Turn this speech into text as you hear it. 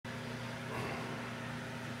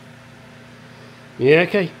Yeah,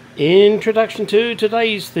 okay. Introduction to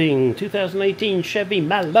today's thing. 2018 Chevy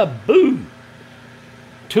Malibu.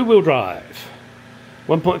 Two-wheel drive.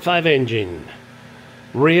 1.5 engine.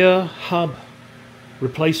 Rear hub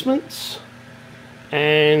replacements.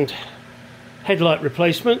 And headlight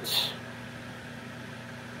replacements.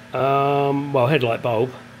 Well, headlight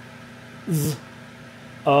bulb.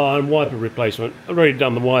 And wiper replacement. I've already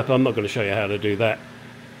done the wiper. I'm not going to show you how to do that.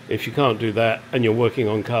 If you can't do that and you're working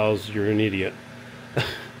on cars, you're an idiot.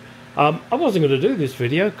 I wasn't going to do this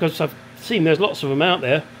video because I've seen there's lots of them out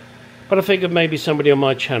there, but I figured maybe somebody on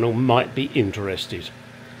my channel might be interested.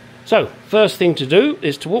 So, first thing to do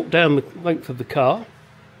is to walk down the length of the car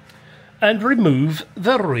and remove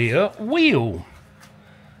the rear wheel.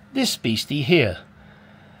 This beastie here.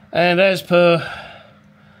 And as per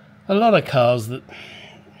a lot of cars that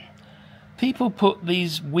people put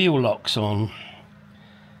these wheel locks on,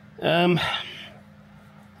 I'm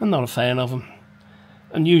not a fan of them.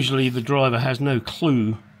 And usually the driver has no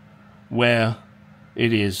clue where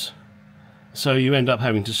it is. So you end up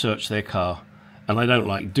having to search their car. And I don't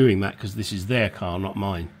like doing that because this is their car, not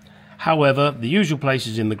mine. However, the usual place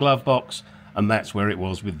is in the glove box, and that's where it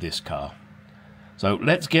was with this car. So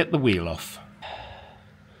let's get the wheel off.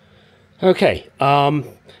 Okay,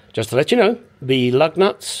 just to let you know, the lug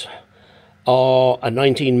nuts are a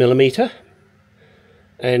 19mm,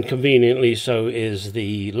 and conveniently so is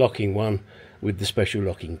the locking one with the special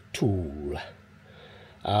locking tool.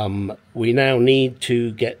 We now need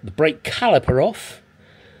to get the brake caliper off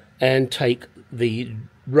and take the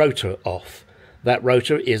rotor off. That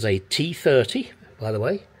rotor is a T30, by the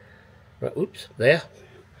way. Right, oops, there.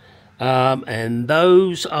 And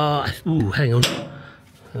those are... Ooh, hang on.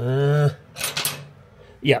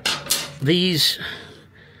 Yeah, these...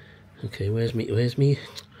 Okay, where's me?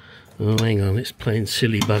 Oh, hang on, it's playing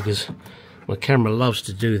silly buggers. My camera loves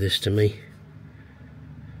to do this to me.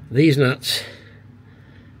 These nuts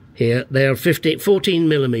here, they are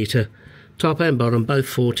 14mm, top and bottom, both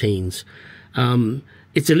 14s.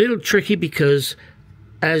 It's a little tricky because,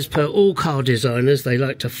 as per all car designers, they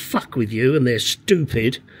like to fuck with you and they're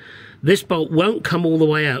stupid. This bolt won't come all the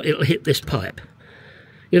way out, it'll hit this pipe.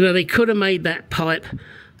 You know, they could have made that pipe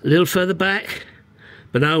a little further back,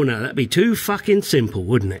 but oh no, that'd be too fucking simple,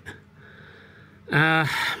 wouldn't it?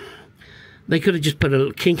 They could have just put a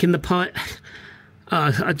little kink in the pipe.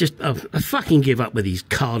 I fucking give up with these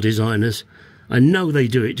car designers. I know they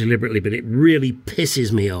do it deliberately, but it really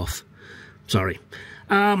pisses me off. Sorry.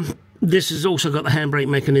 This has also got the handbrake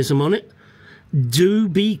mechanism on it. Do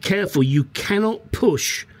be careful. You cannot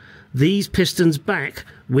push these pistons back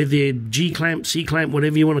with the G-clamp, C-clamp,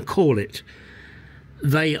 whatever you want to call it.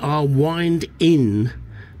 They are wind in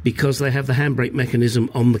because they have the handbrake mechanism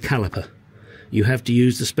on the caliper. You have to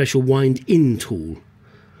use the special wind in tool.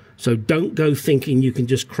 So don't go thinking you can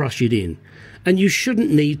just crush it in. And you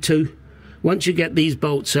shouldn't need to. Once you get these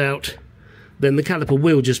bolts out, then the caliper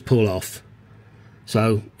will just pull off.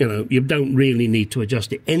 So, you know, you don't really need to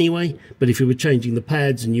adjust it anyway. But if you were changing the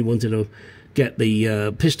pads and you wanted to get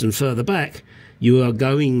the piston further back, you are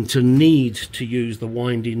going to need to use the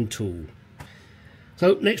wind in tool.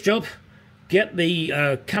 So, next job, get the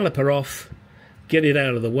caliper off, get it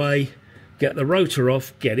out of the way, get the rotor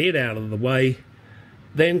off, get it out of the way.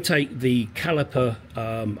 Then take the caliper,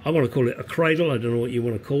 I want to call it a cradle, I don't know what you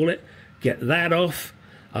want to call it, get that off.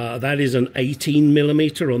 That is an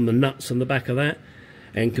 18mm on the nuts on the back of that.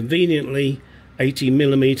 And conveniently,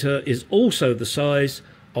 18mm is also the size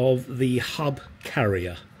of the hub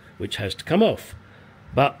carrier, which has to come off.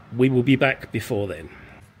 But we will be back before then.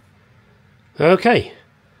 Okay,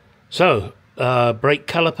 so brake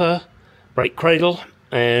caliper, brake cradle,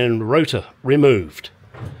 and rotor removed.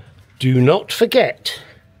 Do not forget,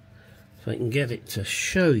 if I can get it to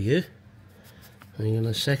show you, hang on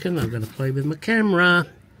a second, I'm going to play with my camera.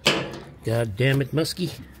 God damn it,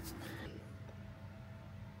 Muskie.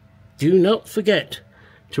 Do not forget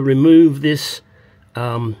to remove this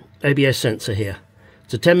ABS sensor here.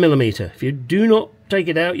 It's a 10mm. If you do not take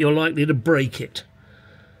it out, you're likely to break it.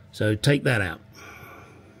 So take that out.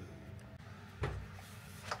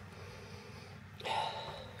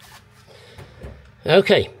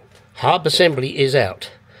 Okay. Hub assembly is out.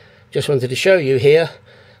 Just wanted to show you here,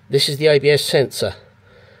 this is the ABS sensor.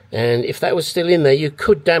 And if that was still in there, you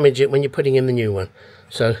could damage it when you're putting in the new one.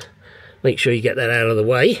 So make sure you get that out of the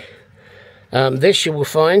way. This you will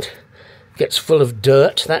find gets full of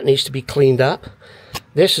dirt. That needs to be cleaned up.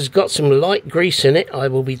 This has got some light grease in it. I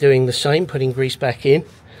will be doing the same, putting grease back in.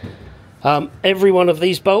 Every one of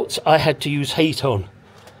these bolts I had to use heat on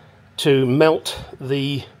to melt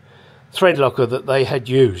the thread locker that they had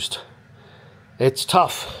used. It's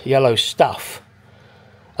tough yellow stuff,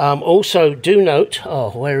 Also, do note,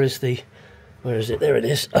 where is it? There it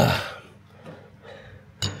is. I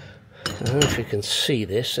don't know if you can see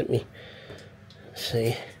this. Let me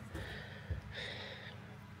see.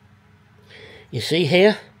 You see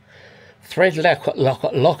here? Thread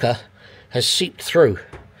locker has seeped through,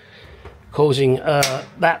 causing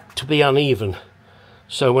that to be uneven.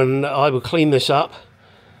 So when I will clean this up,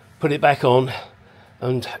 put it back on,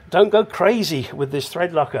 and don't go crazy with this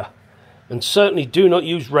thread locker. And certainly do not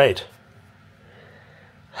use red.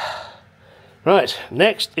 Right,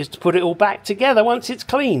 next is to put it all back together once it's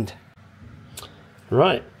cleaned.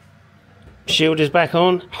 Right, shield is back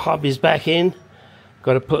on, hub is back in.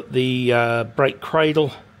 Got to put the brake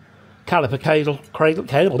cradle, caliper cradle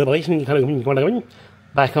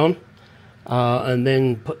back on, and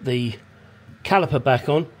then put the caliper back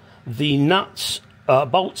on. The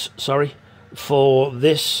bolts, for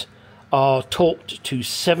this are torqued to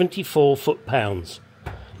 74 foot-pounds.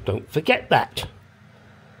 Don't forget that.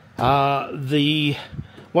 The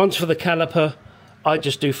ones for the caliper, I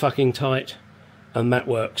just do fucking tight, and that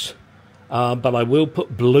works. But I will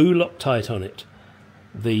put blue Loctite on it.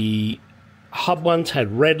 The hub ones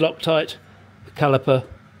had red Loctite. The caliper,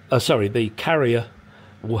 the carrier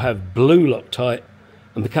will have blue Loctite,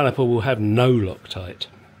 and the caliper will have no Loctite.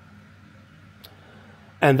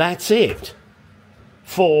 And that's it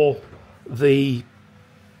for the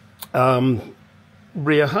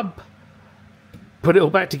rear hub. Put it all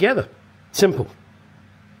back together. Simple.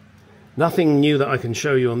 Nothing new that I can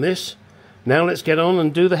show you on this. Now let's get on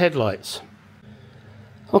and do the headlights.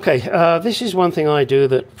 Okay, this is one thing I do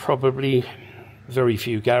that probably very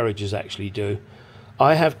few garages actually do.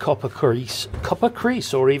 I have copper crease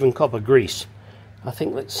or even copper grease. I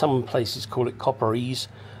think that some places call it copper ease.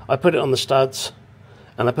 I put it on the studs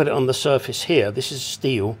and I put it on the surface here. This is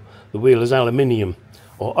steel, the wheel is aluminium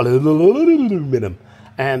or aluminum,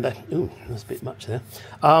 and that's a bit much there.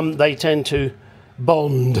 They tend to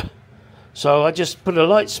bond, so I just put a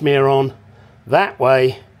light smear on. That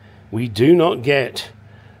way we do not get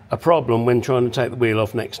a problem when trying to take the wheel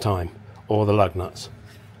off next time, or the lug nuts.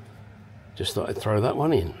 Just thought I'd throw that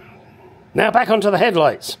one in. Now back onto the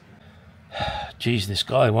headlights. Geez, this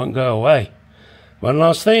guy won't go away. One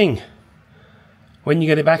last thing. When you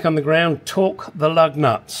get it back on the ground, torque the lug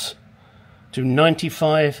nuts to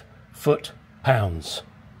 95 foot-pounds.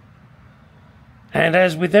 And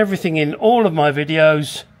as with everything in all of my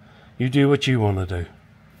videos, you do what you want to do.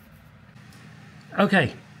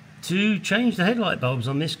 Okay, to change the headlight bulbs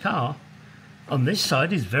on this car, on this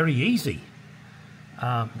side is very easy.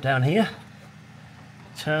 Down here,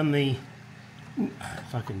 turn the,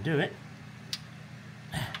 if I can do it,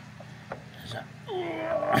 there's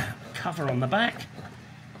a cover on the back,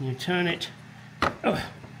 you turn it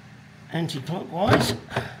anti-clockwise,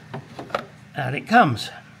 out it comes.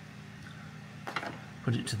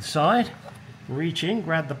 Put it to the side, reach in,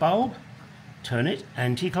 grab the bulb, turn it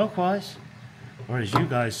anti-clockwise, or as you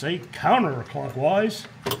guys say, counter-clockwise,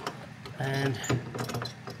 and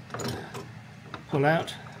pull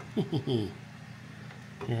out.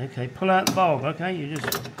 Yeah, okay, pull out the bulb, okay, you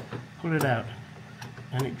just pull it out,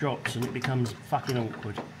 and it drops and it becomes fucking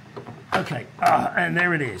awkward. Okay, and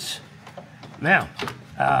there it is. Now,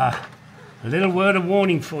 a little word of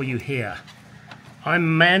warning for you here.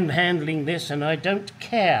 I'm manhandling this and I don't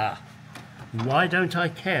care. Why don't I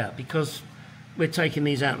care? Because we're taking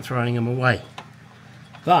these out and throwing them away.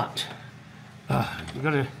 But you've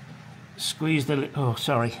got to squeeze the. Oh,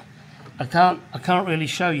 sorry, I can't really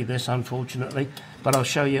show you this, unfortunately, but I'll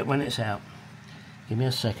show you it when it's out. Give me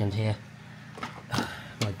a second here.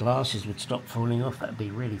 My glasses would stop falling off. That'd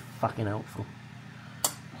be really fucking helpful.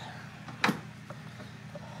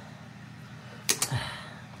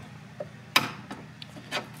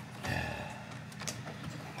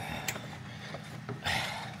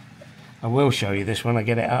 I will show you this when I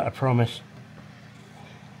get it out, I promise.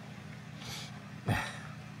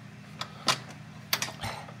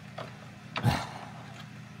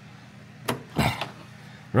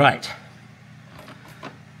 Right.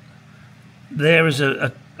 There is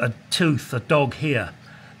a tooth, a dog here.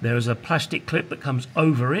 There is a plastic clip that comes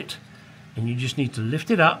over it, and you just need to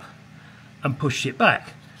lift it up and push it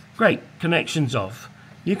back. Great, connection's off.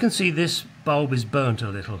 You can see this bulb is burnt a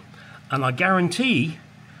little, and I guarantee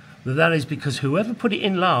that is because whoever put it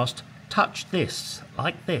in last touched this,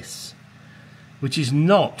 like this, which is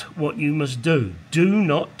not what you must do. Do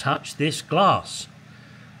not touch this glass.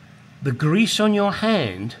 The grease on your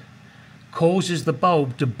hand causes the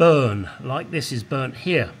bulb to burn, like this is burnt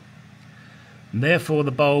here. And therefore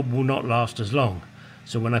the bulb will not last as long.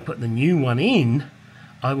 So when I put the new one in,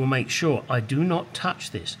 I will make sure I do not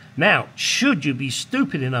touch this. Now, should you be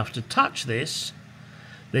stupid enough to touch this,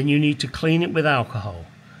 then you need to clean it with alcohol.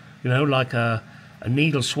 You know, like a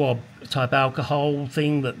needle swab type alcohol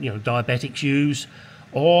thing that, you know, diabetics use.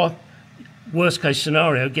 Or, worst case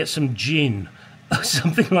scenario, get some gin or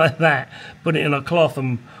something like that. Put it in a cloth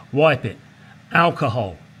and wipe it.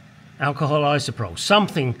 Alcohol isopropyl,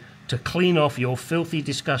 something to clean off your filthy,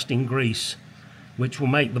 disgusting grease, which will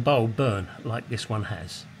make the bulb burn like this one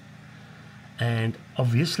has. And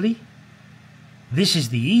obviously, this is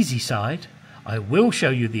the easy side. I will show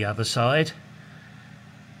you the other side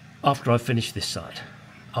after I finish this side.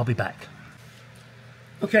 I'll be back.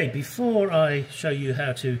 Okay, before I show you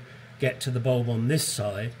how to get to the bulb on this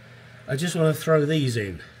side, I just want to throw these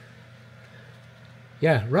in.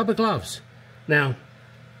 Yeah, rubber gloves. Now,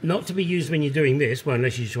 not to be used when you're doing this, well,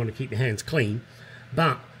 unless you just want to keep your hands clean,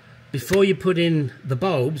 but before you put in the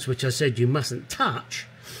bulbs, which I said you mustn't touch,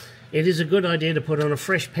 it is a good idea to put on a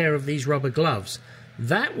fresh pair of these rubber gloves.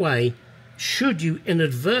 That way, should you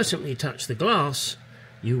inadvertently touch the glass,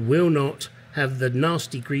 you will not have the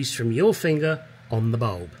nasty grease from your finger on the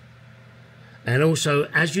bulb. And also,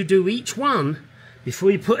 as you do each one, before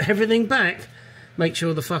you put everything back, make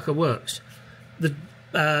sure the fucker works. The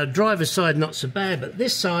driver's side not so bad, but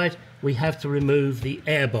this side we have to remove the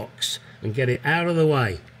air box and get it out of the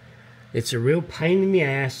way. It's a real pain in the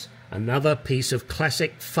ass, another piece of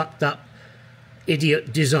classic fucked up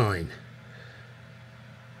idiot design.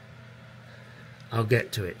 I'll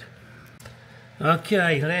get to it.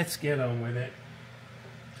 Okay, let's get on with it.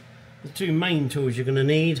 The two main tools you're going to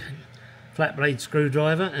need: flat blade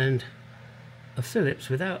screwdriver and a Phillips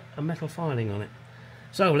without a metal filing on it.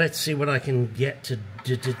 So let's see what I can get to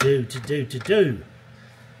do.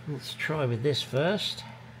 Let's try with this first.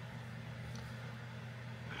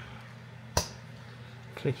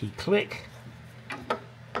 Clicky click.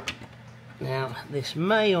 Now this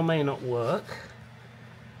may or may not work.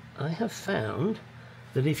 I have found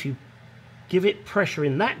that if you give it pressure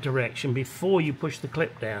in that direction before you push the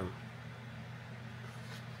clip down,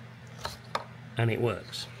 and it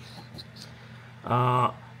works.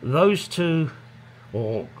 Those two,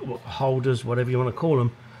 or holders, whatever you want to call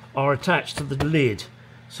them, are attached to the lid,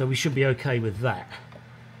 so we should be okay with that.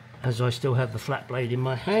 As I still have the flat blade in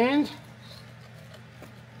my hand.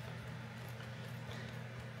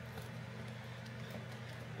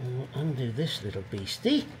 We'll undo this little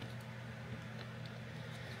beastie.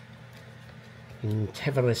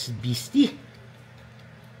 Intaverous beastie.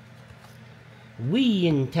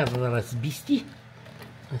 Intaverous beastie.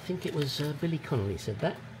 I think it was Billy Connolly said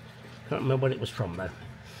that. Can't remember what it was from though.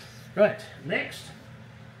 Right, next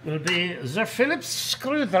will be the Phillips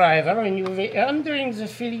screwdriver, and you'll be undoing the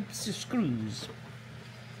Phillips screws.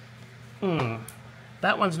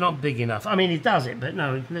 That one's not big enough. I mean, it does it, but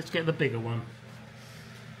no, let's get the bigger one.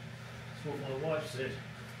 That's what my wife said.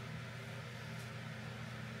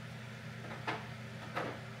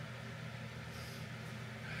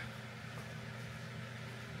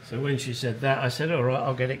 So when she said that, I said, all right,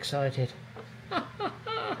 I'll get excited.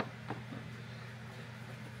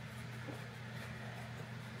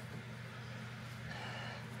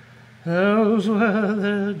 Those were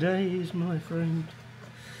the days, my friend.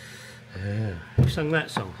 Who sung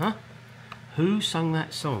that song, huh? Who sung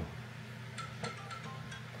that song?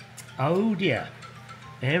 Oh dear.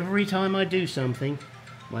 Every time I do something,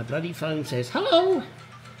 my bloody phone says, hello!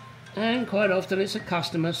 And quite often it's a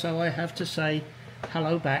customer, so I have to say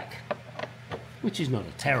hello back, which is not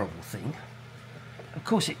a terrible thing. Of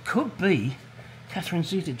course, it could be Catherine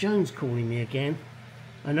Zeta-Jones calling me again.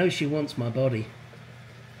 I know she wants my body.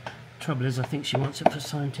 Trouble is, I think she wants it for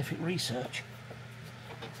scientific research.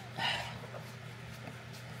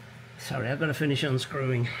 Sorry, I've got to finish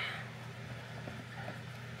unscrewing.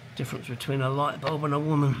 Difference between a light bulb and a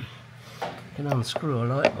woman. You can unscrew a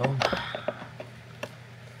light bulb.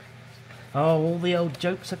 Oh, all the old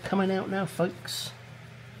jokes are coming out now, folks.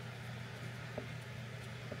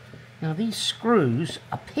 Now these screws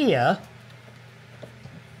appear,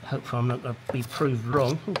 hopefully I'm not going to be proved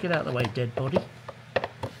wrong, get out of the way, dead body,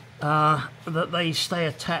 that they stay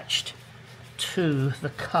attached to the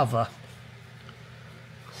cover.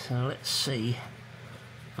 So let's see.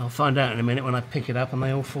 I'll find out in a minute when I pick it up and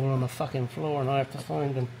they all fall on the fucking floor and I have to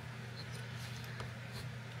find them.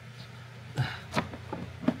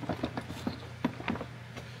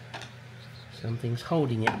 Something's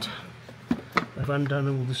holding it. I've undone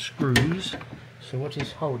all the screws. So what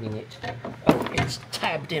is holding it? Oh, it's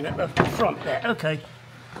tabbed in at the front there. Okay,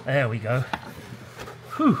 there we go.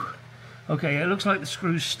 Whew. Okay, it looks like the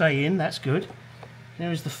screws stay in. That's good.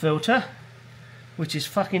 There is the filter, which is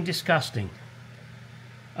fucking disgusting.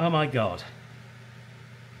 Oh my God.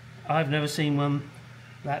 I've never seen one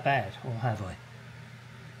that bad, or have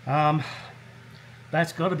I?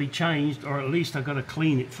 That's got to be changed, or at least I've got to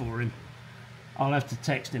clean it for him. I'll have to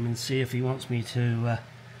text him and see if he wants me to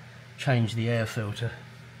change the air filter.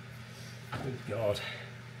 Good God.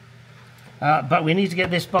 But we need to get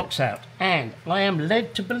this box out, and I am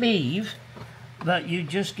led to believe that you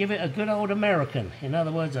just give it a good old American. In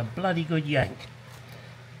other words, a bloody good yank.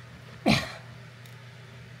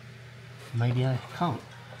 Maybe I can't.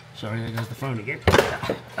 Sorry, there goes the phone again.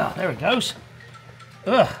 Oh, there it goes.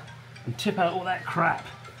 Ugh, and tip out all that crap.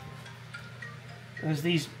 There's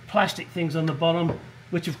these plastic things on the bottom,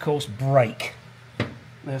 which of course break.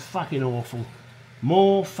 They're fucking awful.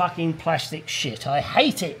 More fucking plastic shit. I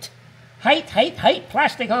hate it. Hate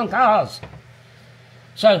plastic on cars.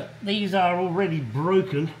 So these are already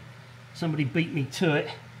broken. Somebody beat me to it.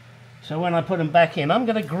 So when I put them back in, I'm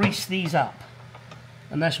going to grease these up.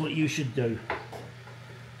 And that's what you should do.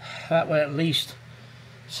 That way at least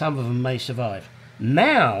some of them may survive.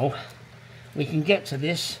 Now we can get to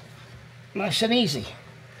this nice and easy,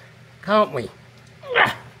 can't we?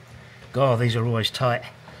 God, these are always tight.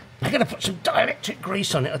 I'm going to put some dielectric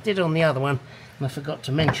grease on it. I did on the other one and I forgot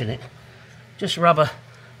to mention it. Just rub a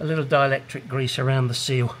little dielectric grease around the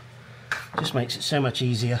seal. Just makes it so much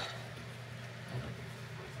easier.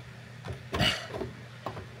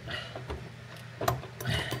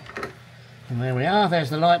 And there we are, there's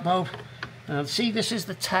the light bulb. Now see, this is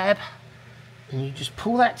the tab, and you just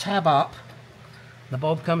pull that tab up, the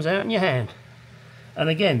bulb comes out in your hand. And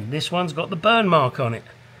again, this one's got the burn mark on it,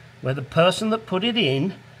 where the person that put it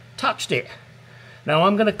in touched it. Now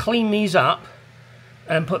I'm going to clean these up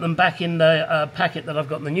and put them back in the packet that I've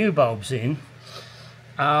got the new bulbs in.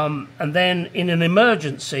 And then in an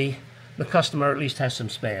emergency, the customer at least has some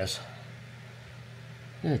spares.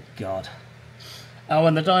 Good God. Oh,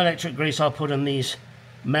 and the dielectric grease I'll put on these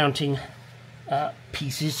mounting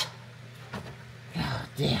pieces. Oh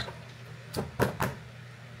dear.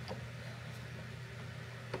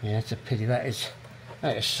 Yeah, it's a pity. That is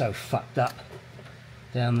so fucked up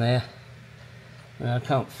down there. I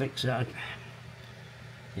can't fix it.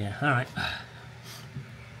 Yeah, all right.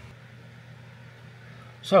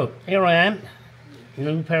 So here I am,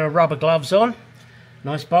 new pair of rubber gloves on,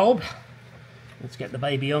 nice bulb. Let's get the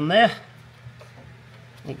baby on there.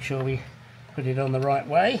 Make sure we put it on the right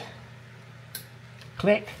way.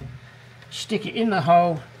 Click, stick it in the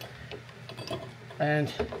hole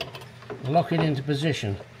and lock it into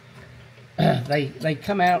position. They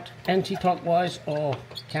come out anti-clockwise or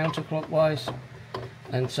counterclockwise,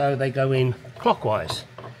 and so they go in clockwise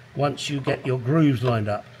once you get your grooves lined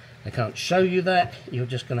up. I can't show you that, you're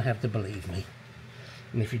just going to have to believe me.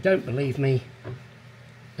 And if you don't believe me,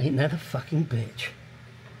 ain't that a fucking bitch?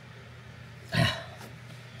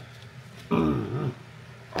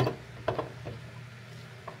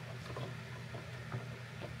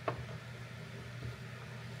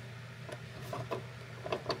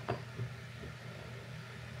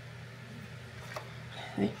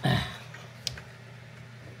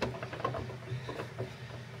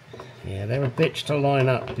 Yeah, they're a bitch to line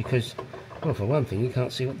up because, well, for one thing, you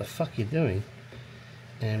can't see what the fuck you're doing.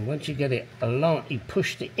 And once you get it aligned, you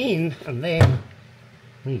pushed it in, and then,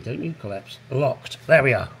 don't you collapse, locked. There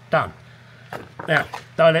we are, done. Now,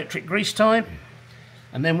 dielectric grease time,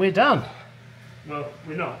 and then we're done. Well,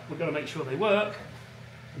 we're not. We're going to make sure they work,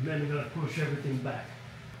 and then we're going to push everything back.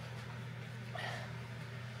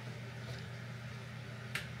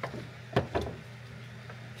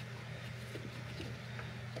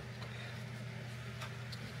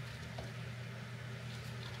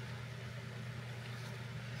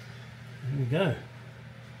 There we go.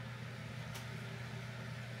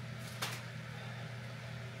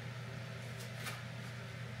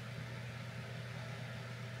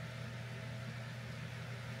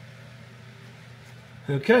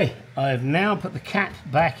 Okay, I've now put the cap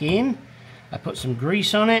back in. I put some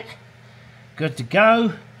grease on it. Good to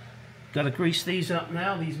go. Got to grease these up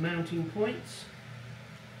now, these mounting points.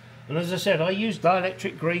 And as I said, I use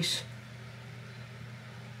dielectric grease.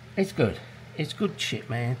 It's good. It's good shit,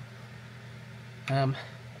 man. It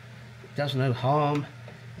does no harm.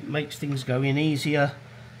 It makes things go in easier.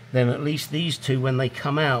 Then at least these two, when they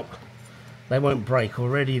come out, they won't break.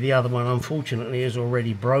 Already the other one, unfortunately, is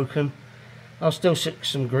already broken. I'll still stick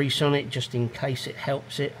some grease on it just in case it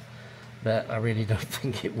helps it, but I really don't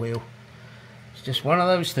think it will. It's just one of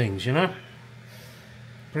those things, you know.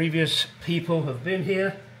 Previous people have been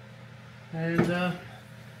here and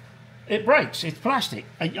it breaks. It's plastic.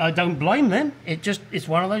 I don't blame them. It's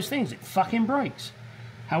one of those things. It fucking breaks.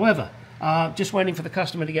 However, just waiting for the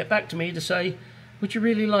customer to get back to me to say Would you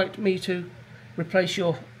really like me to replace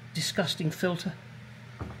your disgusting filter?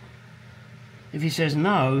 If he says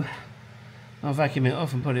no, I'll vacuum it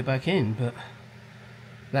off and put it back in, but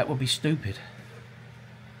that would be stupid.